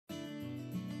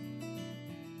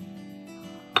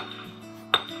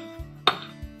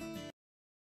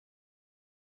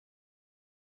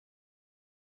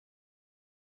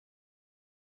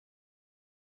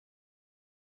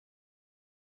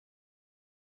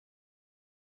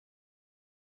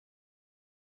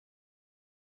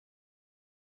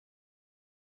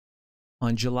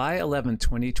On July 11,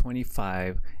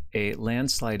 2025, a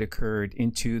landslide occurred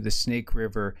into the Snake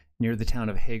River near the town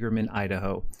of Hagerman,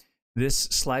 Idaho. This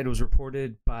slide was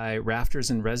reported by rafters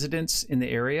and residents in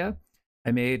the area. I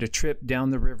made a trip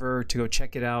down the river to go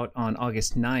check it out on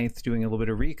August 9th, doing a little bit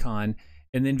of recon,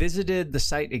 and then visited the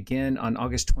site again on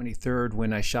August 23rd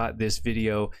when I shot this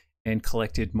video and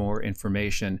collected more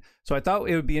information. So I thought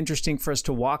it would be interesting for us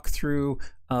to walk through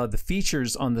the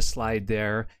features on the slide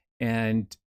there,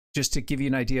 and just to give you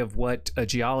an idea of what a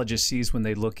geologist sees when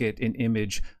they look at an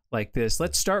image like this.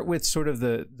 Let's start with sort of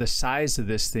the size of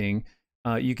this thing.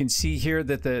 You can see here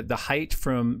that the height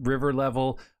from river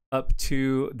level up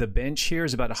to the bench here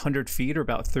is about 100 feet or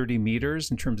about 30 meters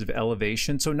in terms of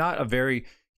elevation. So not a very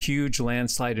huge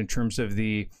landslide in terms of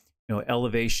the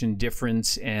elevation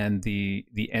difference and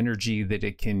the energy that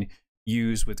it can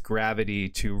use with gravity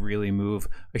to really move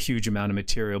a huge amount of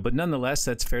material. But nonetheless,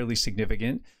 that's fairly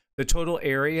significant. The total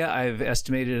area I've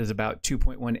estimated is about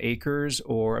 2.1 acres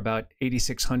or about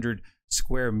 8,600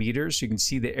 square meters. You can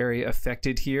see the area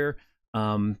affected here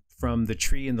from the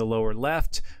tree in the lower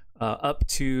left up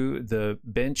to the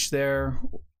bench there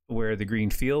where the green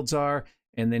fields are,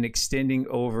 and then extending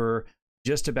over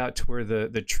just about to where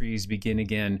the trees begin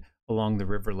again along the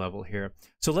river level here.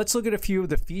 So let's look at a few of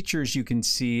the features you can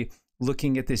see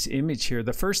looking at this image here.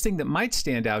 The first thing that might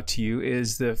stand out to you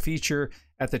is the feature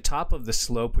at the top of the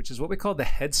slope, which is what we call the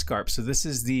headscarp. So this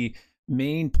is the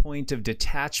main point of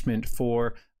detachment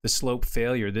for the slope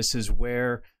failure. This is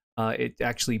where it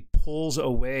actually pulls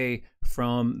away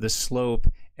from the slope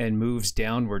and moves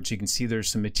downwards. You can see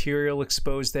there's some material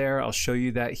exposed there. I'll show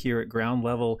you that here at ground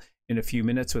level in a few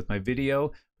minutes with my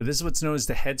video. But this is what's known as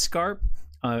the headscarp.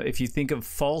 If you think of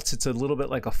faults, it's a little bit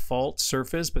like a fault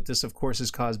surface, but this of course is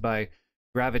caused by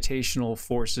gravitational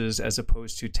forces as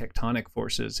opposed to tectonic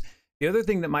forces. The other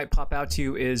thing that might pop out to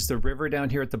you is the river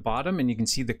down here at the bottom, and you can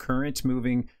see the current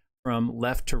moving from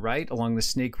left to right along the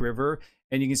Snake River.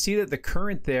 And you can see that the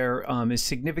current there is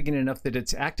significant enough that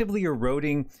it's actively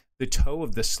eroding the toe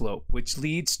of the slope, which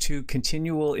leads to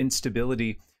continual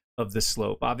instability of the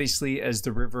slope. Obviously, as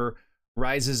the river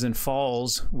rises and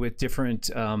falls with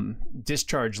different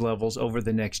discharge levels over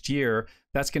the next year,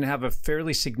 that's going to have a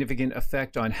fairly significant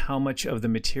effect on how much of the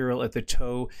material at the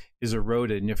toe is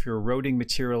eroded. And if you're eroding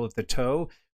material at the toe,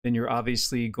 then you're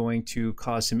obviously going to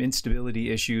cause some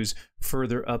instability issues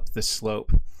further up the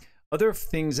slope. Other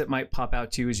things that might pop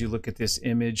out to you as you look at this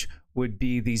image would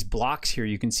be these blocks here.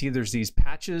 You can see there's these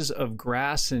patches of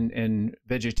grass and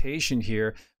vegetation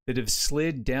here that have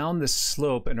slid down the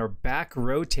slope and are back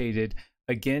rotated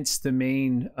against the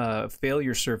main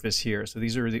failure surface here. So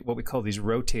these are what we call these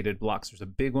rotated blocks. There's a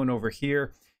big one over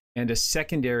here and a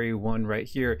secondary one right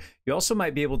here. You also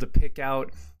might be able to pick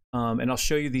out, and I'll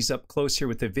show you these up close here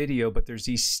with the video, but there's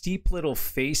these steep little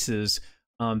faces.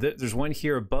 There's one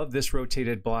here above this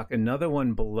rotated block, another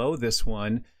one below this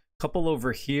one, a couple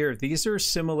over here. These are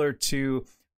similar to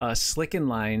slicken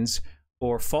lines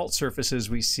or fault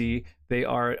surfaces we see. They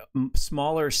are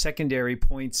smaller secondary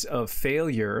points of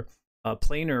failure,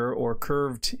 planar or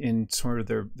curved in sort of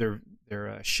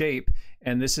their shape.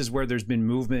 And this is where there's been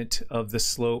movement of the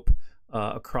slope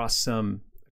across some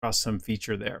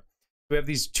feature there. We have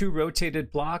these two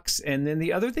rotated blocks. And then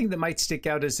the other thing that might stick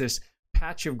out is this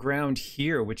patch of ground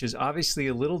here, which is obviously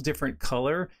a little different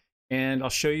color. And I'll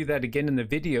show you that again in the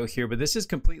video here, but this is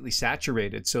completely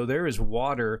saturated. So there is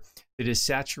water that is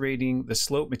saturating the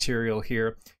slope material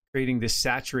here, creating this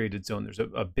saturated zone. There's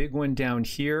a big one down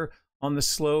here on the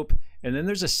slope, and then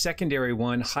there's a secondary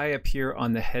one high up here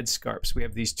on the headscarp. So we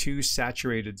have these two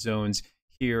saturated zones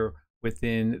here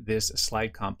within this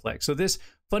slide complex. So this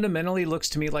fundamentally looks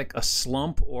to me like a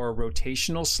slump or a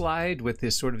rotational slide with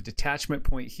this sort of detachment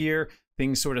point here,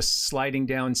 things sort of sliding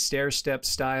down stair-step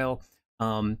style.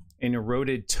 An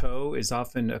eroded toe is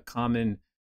often a common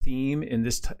theme in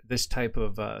this type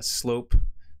of slope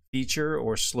feature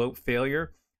or slope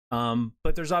failure.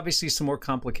 But there's obviously some more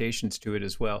complications to it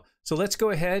as well. So let's go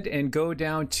ahead and go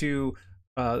down to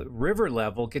river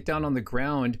level, get down on the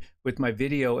ground with my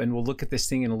video, and we'll look at this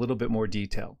thing in a little bit more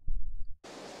detail.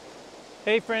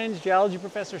 Hey friends, Geology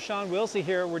Professor Shawn Willsey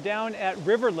here. We're down at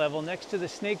river level next to the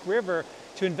Snake River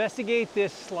to investigate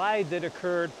this slide that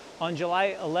occurred on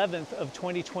July 11th of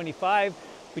 2025.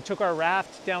 We took our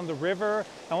raft down the river.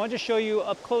 I wanted to show you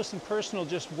up close and personal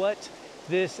just what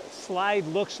this slide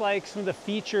looks like, some of the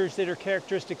features that are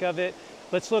characteristic of it.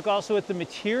 Let's look also at the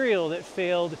material that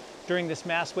failed during this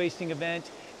mass wasting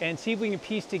event and see if we can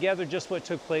piece together just what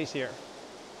took place here.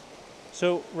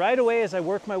 So right away, as I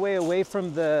work my way away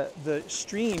from the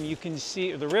stream, you can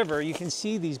see, or the river, you can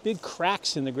see these big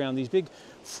cracks in the ground, these big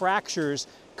fractures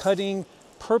cutting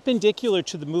perpendicular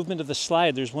to the movement of the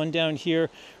slide. There's one down here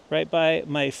right by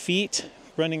my feet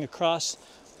running across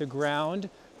the ground.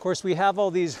 Of course, we have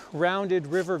all these rounded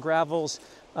river gravels.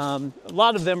 A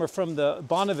lot of them are from the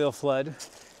Bonneville flood.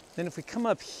 Then if we come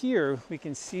up here, we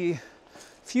can see a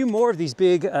few more of these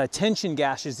big tension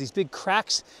gashes, these big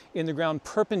cracks in the ground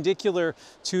perpendicular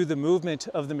to the movement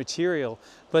of the material.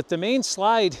 But the main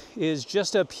slide is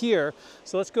just up here.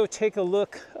 So let's go take a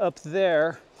look up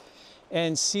there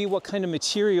and see what kind of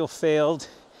material failed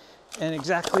and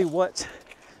exactly what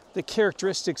the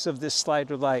characteristics of this slide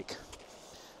are like.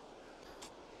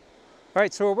 All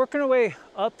right, so we're working our way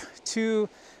up to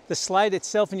the slide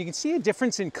itself, and you can see a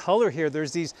difference in color here.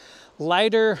 There's these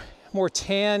lighter, more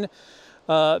tan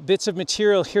bits of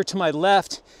material here to my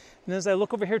left, and as I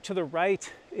look over here to the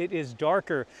right, it is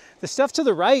darker. The stuff to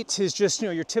the right is just,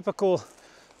 your typical,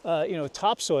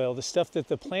 topsoil, the stuff that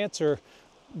the plants are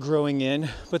growing in,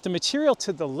 but the material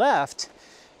to the left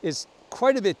is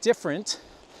quite a bit different.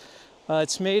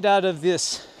 It's made out of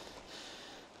this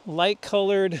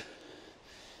light-colored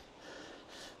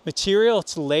material.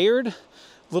 It's layered a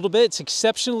little bit. It's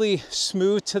exceptionally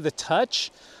smooth to the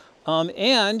touch,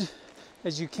 and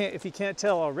if you can't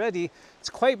tell already, it's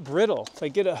quite brittle. If I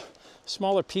get a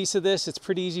smaller piece of this, it's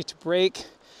pretty easy to break.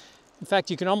 In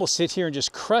fact, you can almost sit here and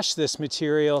just crush this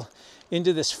material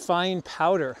into this fine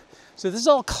powder. So this is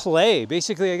all clay,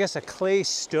 basically, I guess, a clay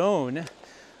stone,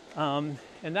 and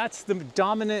that's the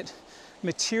dominant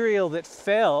material that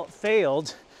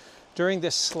failed during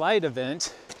this slide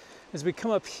event. As we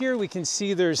come up here, we can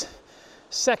see there's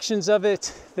sections of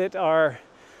it that are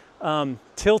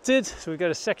tilted. So we've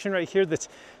got a section right here that's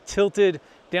tilted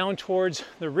down towards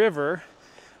the river.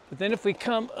 But then if we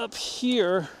come up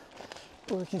here,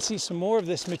 where we can see some more of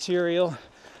this material,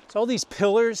 it's all these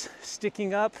pillars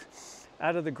sticking up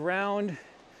out of the ground,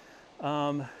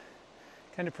 kind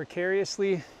of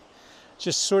precariously,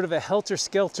 just sort of a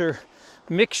helter-skelter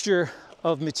mixture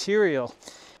of material.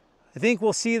 I think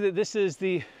we'll see that this is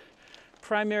the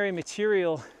primary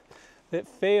material that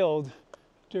failed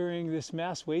during this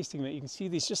mass wasting event. You can see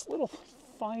these just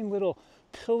fine little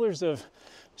pillars of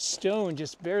stone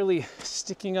just barely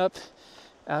sticking up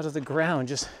out of the ground,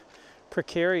 just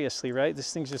precariously, right?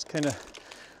 This thing's just kind of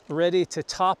ready to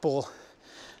topple.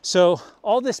 So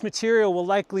all this material will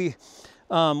likely,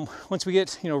 once we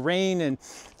get rain and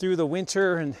through the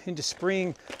winter and into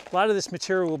spring, a lot of this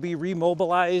material will be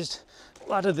remobilized. A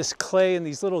lot of this clay and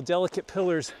these little delicate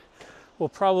pillars will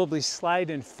probably slide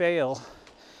and fail.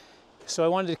 So I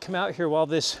wanted to come out here while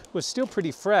this was still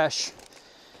pretty fresh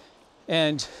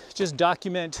and just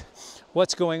document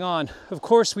what's going on. Of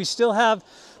course, we still have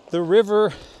the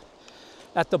river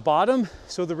at the bottom,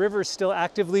 so the river is still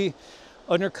actively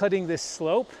undercutting this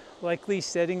slope, likely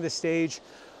setting the stage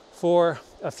for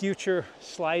a future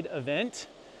slide event.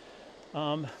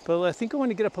 But I think I want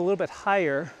to get up a little bit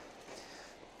higher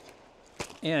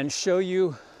and show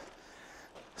you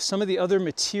some of the other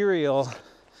material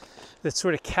that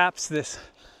sort of caps this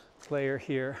layer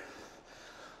here.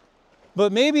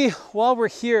 But maybe while we're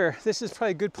here, this is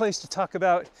probably a good place to talk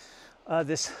about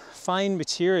this fine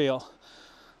material.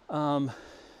 And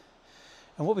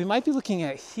what we might be looking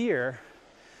at here,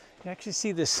 you actually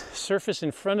see this surface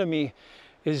in front of me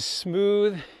is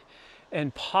smooth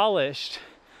and polished.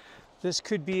 This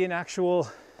could be an actual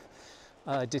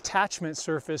detachment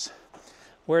surface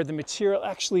where the material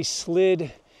actually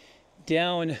slid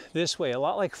down this way, a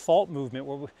lot like fault movement,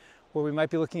 where we might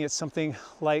be looking at something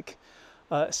like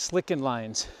slicken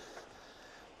lines.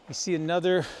 We see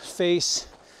another face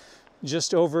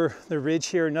just over the ridge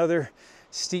here, another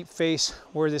steep face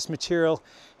where this material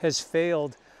has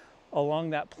failed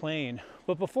along that plane.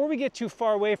 But before we get too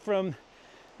far away from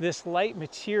this light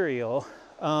material,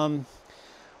 I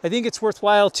think it's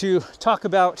worthwhile to talk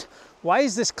about why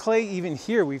is this clay even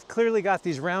here? We've clearly got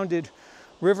these rounded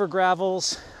river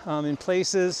gravels in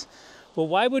places, but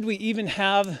why would we even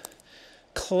have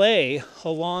clay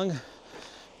along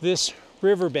this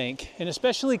riverbank? And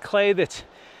especially clay that's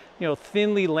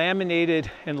thinly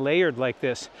laminated and layered like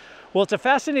this. Well, it's a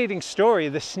fascinating story.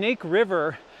 The Snake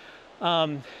River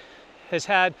has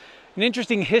had an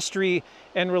interesting history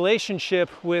and relationship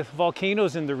with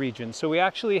volcanoes in the region. So we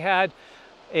actually had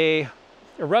an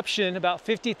eruption about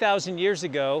 50,000 years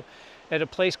ago at a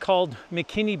place called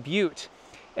McKinney Butte.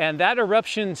 And that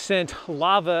eruption sent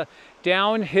lava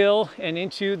downhill and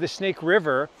into the Snake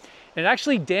River, and it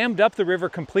actually dammed up the river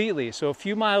completely. So a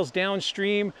few miles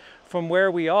downstream from where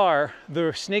we are,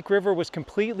 the Snake River was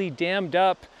completely dammed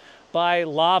up by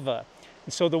lava.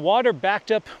 And so the water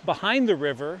backed up behind the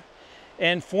river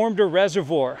and formed a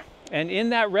reservoir. And in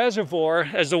that reservoir,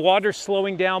 as the water's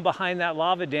slowing down behind that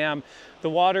lava dam, the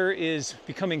water is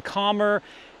becoming calmer,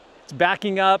 it's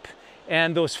backing up,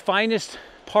 and those finest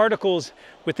particles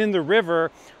within the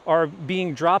river are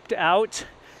being dropped out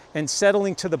and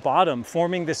settling to the bottom,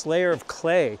 forming this layer of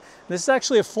clay. This is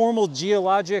actually a formal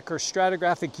geologic or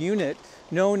stratigraphic unit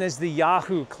known as the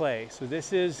Yahoo clay. So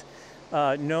this is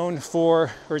known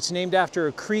for, or it's named after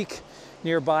a creek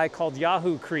nearby called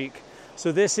Yahoo Creek.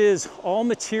 So this is all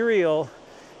material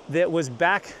that was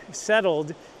back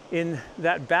settled in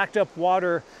that backed up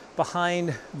water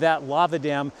behind that lava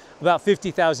dam about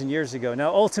 50,000 years ago.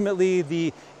 Now ultimately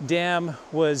the dam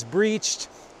was breached,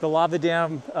 the lava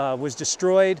dam was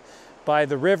destroyed by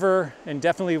the river, and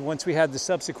definitely once we had the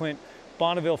subsequent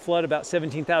Bonneville flood about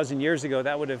 17,000 years ago,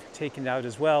 that would have taken it out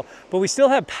as well. But we still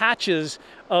have patches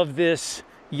of this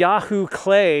Yahoo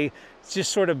clay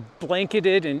just sort of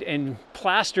blanketed and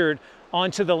plastered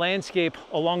onto the landscape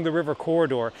along the river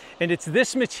corridor. And it's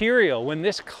this material, when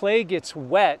this clay gets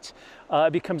wet,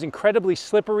 it becomes incredibly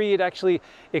slippery. It actually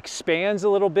expands a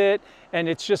little bit, and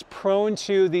it's just prone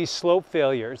to these slope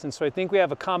failures. And so I think we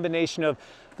have a combination of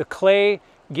the clay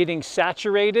getting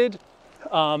saturated,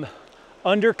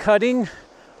 undercutting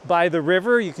by the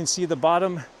river. You can see the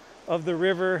bottom of the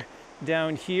river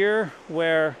down here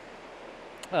where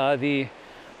the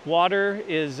water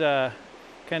is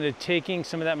kind of taking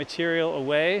some of that material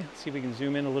away. Let's see if we can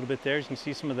zoom in a little bit there. You can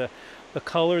see some of the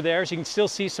color there. So you can still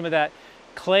see some of that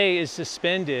clay is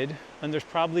suspended, and there's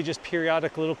probably just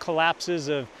periodic little collapses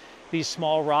of these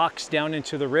small rocks down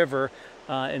into the river.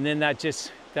 And then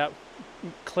that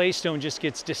clay stone just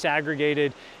gets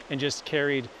disaggregated and just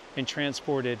carried and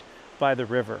transported by the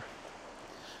river.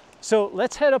 So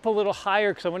let's head up a little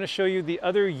higher because I want to show you the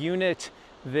other unit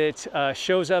that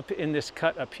shows up in this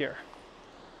cut up here.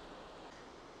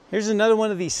 Here's another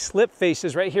one of these slip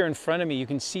faces right here in front of me. You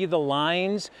can see the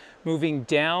lines moving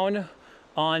down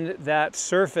on that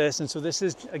surface. And so this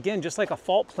is, again, just like a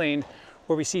fault plane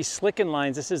where we see slicken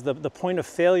lines. This is the point of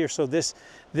failure. So this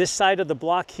side of the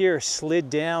block here slid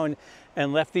down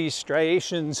and left these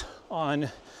striations on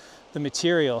the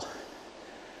material.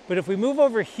 But if we move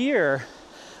over here,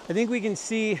 I think we can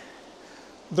see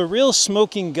the real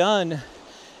smoking gun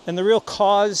and the real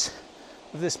cause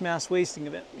of this mass wasting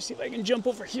event. Let me see if I can jump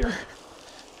over here.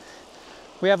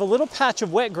 We have a little patch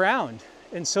of wet ground,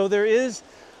 and so there is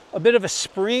a bit of a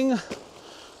spring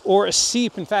or a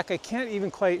seep. In fact, I can't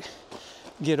even quite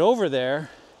get over there.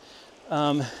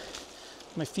 My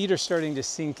feet are starting to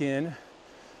sink in,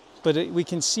 but we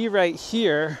can see right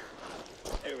here,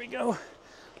 there we go,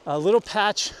 a little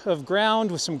patch of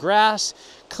ground with some grass.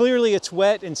 Clearly it's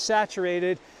wet and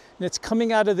saturated, and it's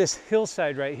coming out of this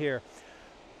hillside right here.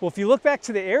 Well, if you look back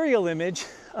to the aerial image,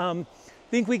 I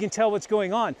think we can tell what's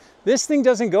going on. This thing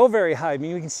doesn't go very high. I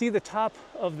mean, we can see the top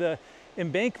of the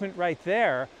embankment right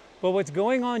there, but what's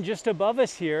going on just above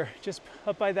us here, just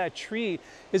up by that tree,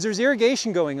 is there's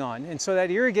irrigation going on. And so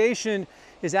that irrigation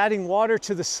is adding water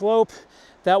to the slope.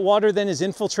 That water then is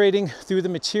infiltrating through the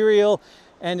material,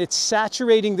 and it's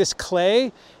saturating this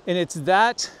clay, and it's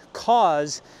that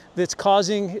cause that's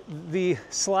causing the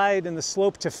slide and the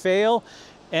slope to fail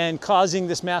and causing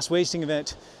this mass wasting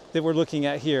event that we're looking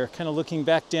at here. Kind of looking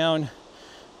back down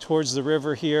towards the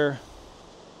river here.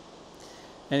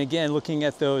 And again, looking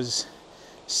at those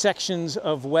sections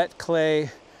of wet clay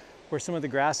where some of the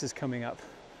grass is coming up.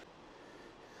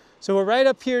 So we're right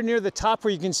up here near the top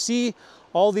where you can see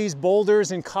all these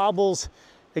boulders and cobbles,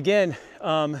 again,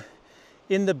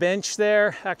 in the bench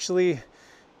there, actually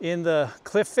in the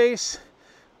cliff face,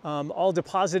 all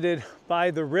deposited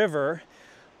by the river.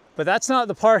 But that's not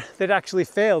the part that actually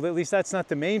failed. At least that's not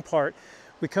the main part.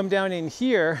 We come down in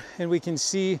here and we can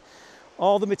see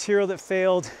all the material that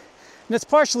failed. And it's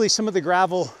partially some of the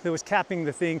gravel that was capping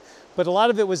the thing, but a lot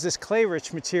of it was this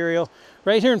clay-rich material.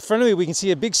 Right here in front of me, we can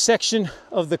see a big section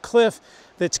of the cliff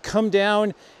that's come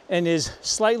down and is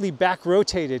slightly back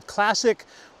rotated. Classic,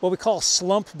 what we call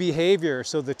slump behavior.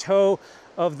 So the toe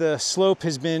of the slope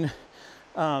has been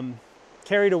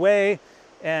carried away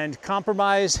and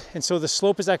compromised, and so the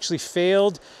slope has actually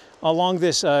failed along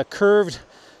this curved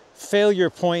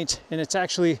failure point, and it's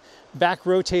actually back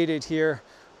rotated here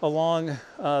along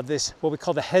this, what we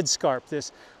call the headscarp,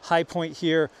 this high point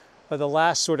here, or the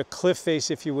last sort of cliff face,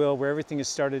 if you will, where everything has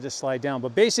started to slide down.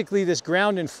 But basically this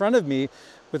ground in front of me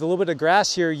with a little bit of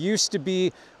grass here used to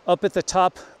be up at the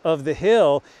top of the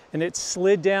hill, and it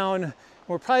slid down.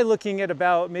 We're probably looking at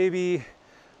about maybe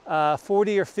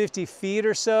 40 or 50 feet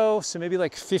or so maybe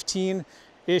like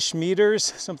 15-ish meters,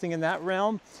 something in that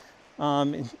realm.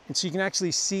 And so you can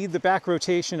actually see the back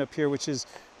rotation up here, which is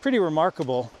pretty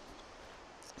remarkable.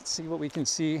 Let's see what we can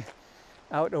see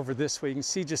out over this way. You can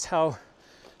see just how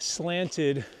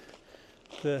slanted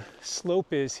the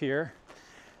slope is here.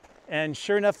 And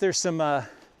sure enough, there's some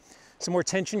more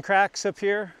tension cracks up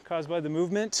here caused by the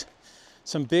movement.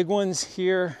 Some big ones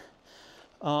here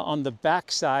on the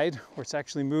back side where it's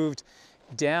actually moved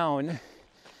down.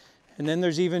 And then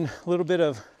there's even a little bit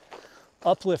of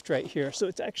uplift right here. So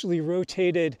it's actually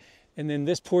rotated, and then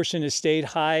this portion has stayed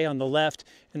high on the left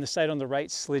and the side on the right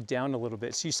slid down a little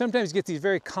bit. So you sometimes get these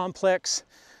very complex,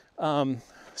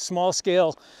 small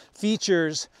scale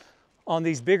features on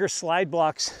these bigger slide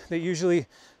blocks that usually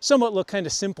somewhat look kind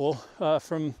of simple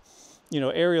from,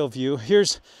 aerial view.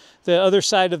 Here's the other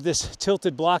side of this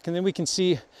tilted block, and then we can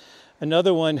see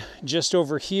another one just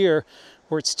over here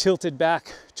where it's tilted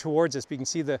back towards us. We can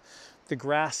see the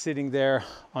grass sitting there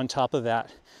on top of that.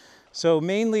 So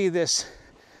mainly this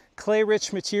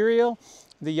clay-rich material,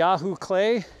 the Yahoo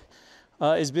clay,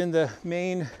 has been the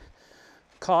main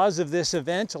cause of this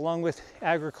event, along with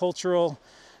agricultural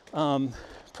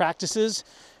practices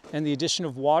and the addition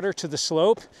of water to the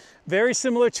slope. Very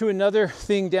similar to another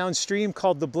thing downstream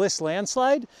called the Bliss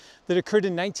landslide that occurred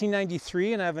in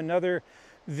 1993, and I have another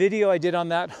video I did on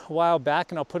that a while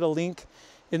back, and I'll put a link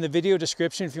in the video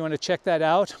description if you want to check that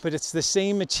out. But it's the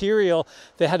same material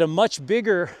that had a much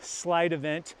bigger slide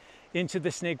event into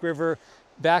the Snake River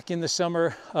back in the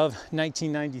summer of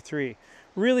 1993.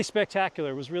 Really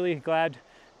spectacular. Was really glad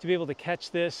to be able to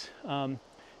catch this a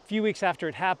few weeks after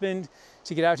it happened,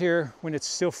 to get out here when it's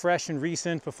still fresh and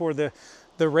recent before the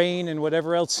rain and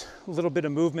whatever else a little bit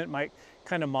of movement might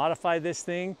kind of modify this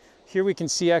thing. Here we can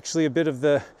see actually a bit of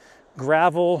the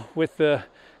gravel with the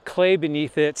clay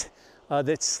beneath it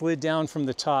that slid down from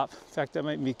the top. In fact, that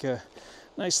might make a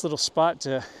nice little spot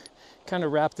to kind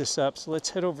of wrap this up. So let's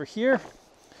head over here.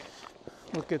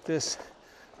 Look at this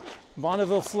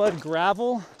Bonneville flood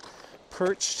gravel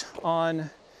perched on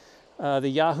the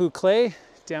Yahoo clay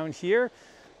down here.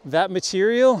 That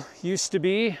material used to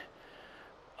be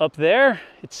up there.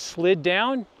 It slid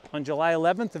down on July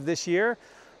 11th of this year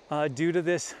due to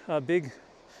this big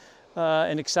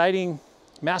and exciting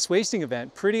mass wasting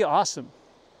event. Pretty awesome.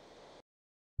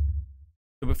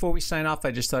 So before we sign off, I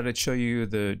just thought I'd show you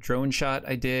the drone shot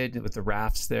I did with the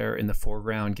rafts there in the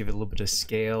foreground, give it a little bit of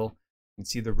scale. You can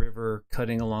see the river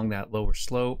cutting along that lower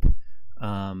slope.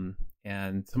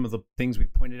 And some of the things we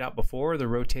pointed out before, the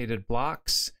rotated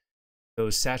blocks,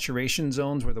 those saturation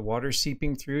zones where the water's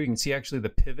seeping through. You can see actually the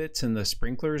pivots and the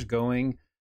sprinklers going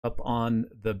up on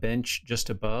the bench just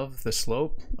above the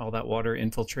slope, all that water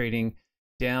infiltrating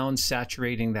down,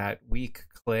 saturating that weak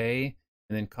clay,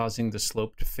 and then causing the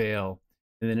slope to fail.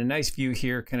 And then a nice view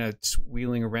here, kind of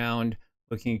wheeling around,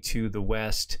 looking to the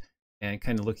west and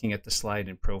kind of looking at the slide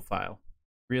in profile.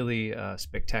 Really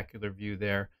spectacular view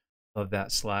there of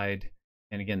that slide.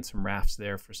 And again, some rafts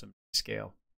there for some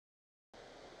scale.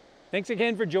 Thanks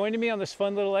again for joining me on this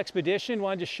fun little expedition.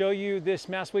 Wanted to show you this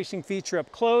mass wasting feature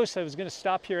up close. I was going to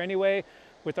stop here anyway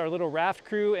with our little raft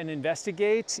crew and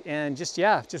investigate, and just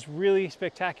really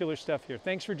spectacular stuff here.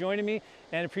 Thanks for joining me,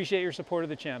 and appreciate your support of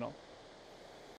the channel.